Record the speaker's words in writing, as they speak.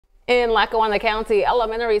In Lackawanna-County,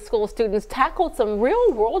 elementary school students tackled some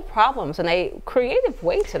real-world problems in a creative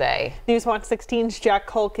way today. News Watch 16's Jack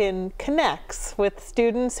Culkin connects with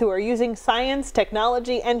students who are using science,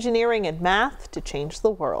 technology, engineering, and math to change the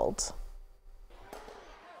world.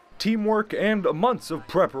 Teamwork and months of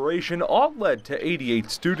preparation all led to 88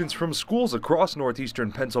 students from schools across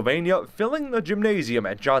Northeastern Pennsylvania filling the gymnasium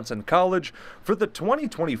at Johnson College for the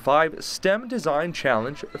 2025 STEM Design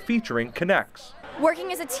Challenge featuring Connects.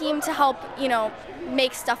 Working as a team to help,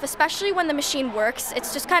 make stuff, especially when the machine works,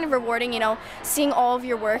 it's just kind of rewarding, seeing all of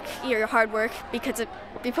your work, your hard work, because it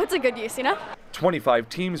puts a good use, 25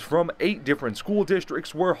 teams from 8 different school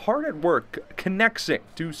districts were hard at work connecting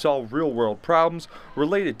to solve real-world problems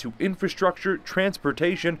related to infrastructure,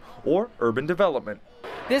 transportation, or urban development.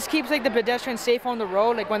 This keeps the pedestrians safe on the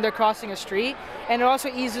road, when they're crossing a street, and it also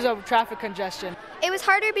eases up traffic congestion. It was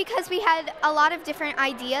harder because we had a lot of different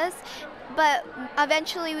ideas, but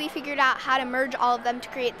eventually we figured out how to merge all of them to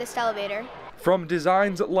create this elevator. From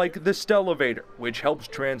designs like the Stellavator, which helps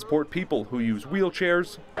transport people who use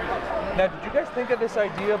wheelchairs. Now, did you guys think of this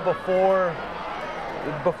idea before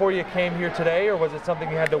you came here today, or was it something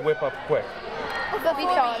you had to whip up quick? We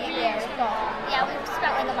thought it. Yeah, we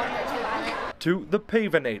spent a month or two on it. To the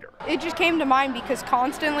Pavinator. It just came to mind because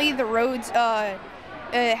constantly the roads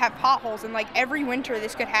have potholes, and every winter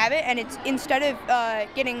this could have it, and it's instead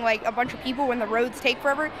of getting a bunch of people when the roads take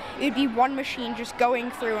forever, it'd be one machine just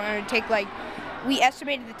going through, and it'd take we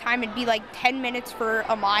estimated the time it'd be 10 minutes for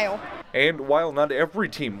a mile. And while not every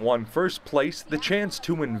team won first place, the chance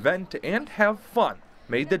to invent and have fun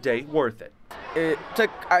made the day worth it.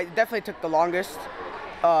 I definitely took the longest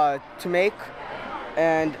to make,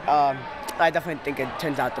 and I definitely think it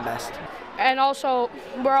turns out the best. And also,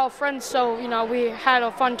 we're all friends, so, we had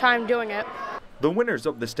a fun time doing it. The winners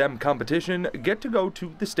of the STEM competition get to go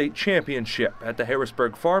to the state championship at the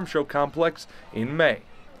Harrisburg Farm Show Complex in May.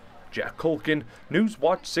 Jack Culkin, News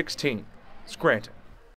Watch 16, Scranton.